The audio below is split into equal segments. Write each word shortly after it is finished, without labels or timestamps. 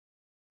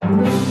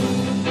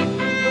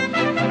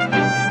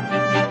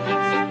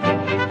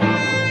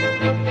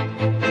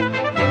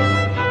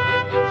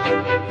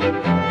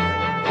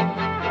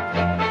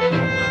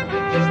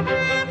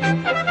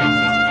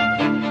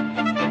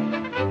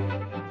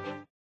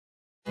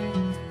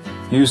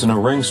Using a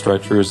ring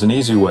stretcher is an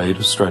easy way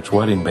to stretch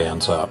wedding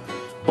bands up,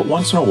 but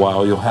once in a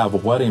while you'll have a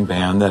wedding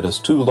band that is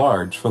too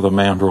large for the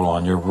mandrel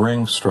on your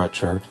ring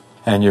stretcher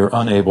and you're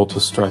unable to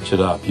stretch it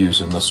up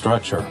using the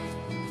stretcher.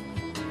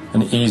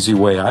 An easy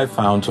way I've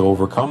found to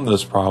overcome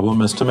this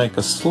problem is to make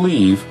a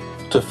sleeve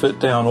to fit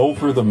down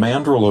over the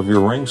mandrel of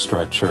your ring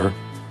stretcher,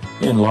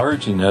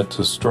 enlarging it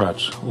to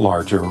stretch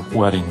larger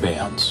wedding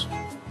bands.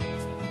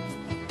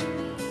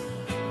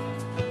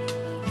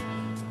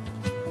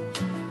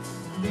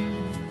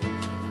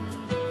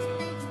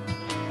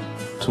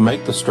 To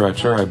make the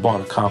stretcher, I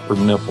bought a copper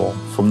nipple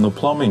from the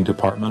plumbing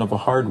department of a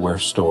hardware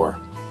store.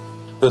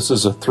 This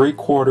is a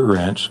 3/4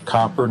 inch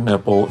copper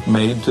nipple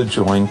made to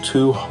join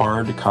two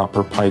hard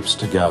copper pipes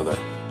together.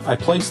 I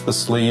placed the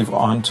sleeve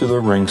onto the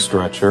ring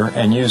stretcher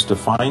and used a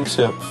fine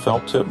tip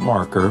felt tip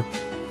marker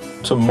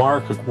to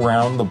mark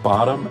around the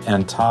bottom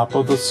and top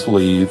of the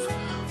sleeve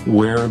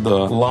where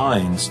the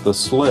lines, the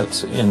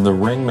slits in the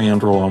ring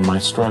mandrel on my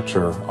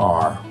stretcher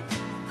are.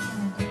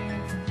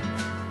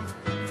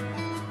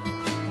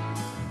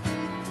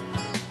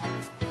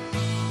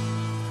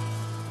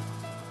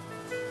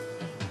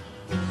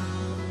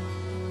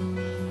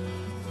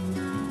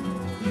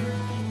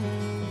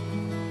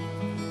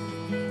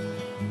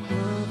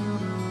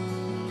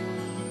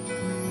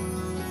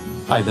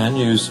 I then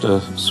used a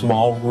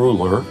small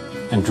ruler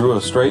and drew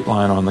a straight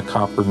line on the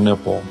copper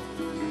nipple.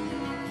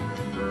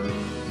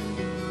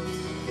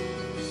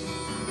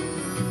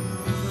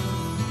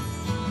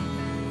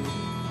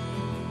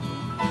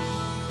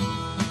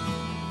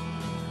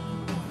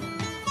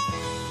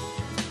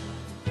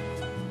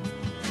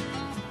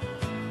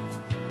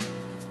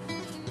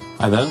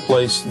 I then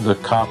placed the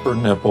copper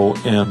nipple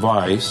in a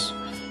vise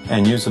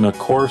and using a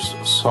coarse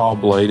saw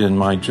blade in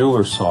my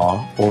jeweler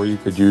saw, or you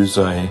could use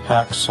a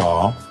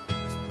hacksaw,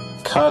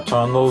 cut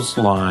on those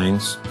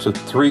lines to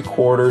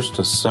 3/4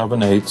 to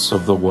 7/8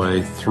 of the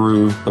way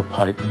through the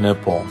pipe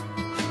nipple.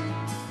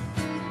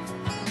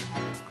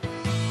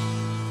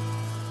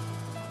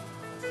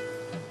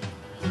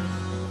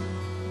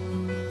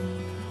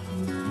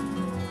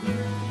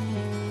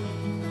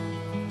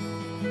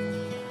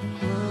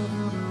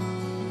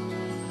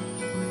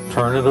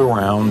 Turn it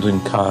around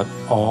and cut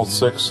all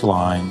 6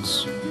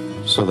 lines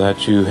so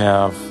that you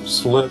have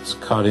slits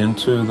cut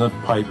into the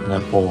pipe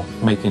nipple,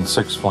 making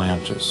 6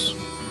 flanges.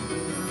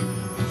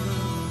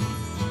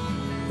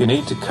 You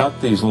need to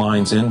cut these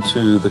lines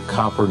into the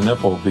copper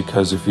nipple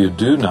because if you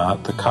do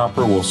not, the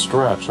copper will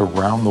stretch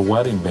around the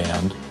wedding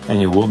band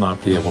and you will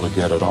not be able to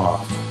get it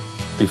off.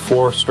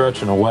 Before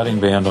stretching a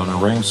wedding band on a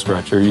ring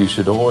stretcher, you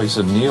should always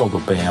anneal the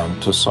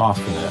band to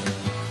soften it.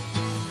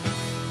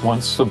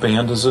 Once the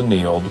band is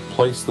annealed,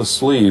 place the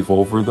sleeve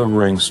over the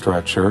ring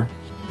stretcher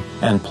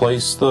and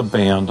place the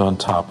band on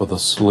top of the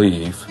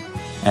sleeve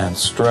and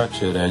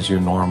stretch it as you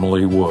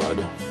normally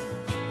would.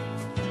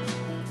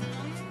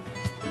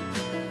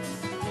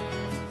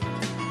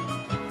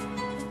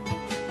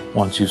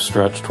 Once you've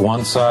stretched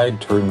one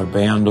side, turn the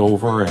band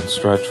over and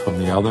stretch from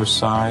the other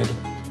side.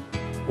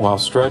 While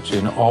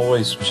stretching,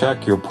 always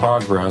check your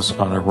progress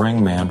on a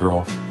ring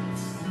mandrel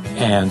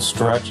and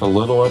stretch a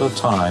little at a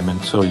time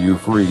until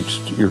you've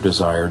reached your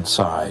desired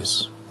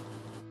size.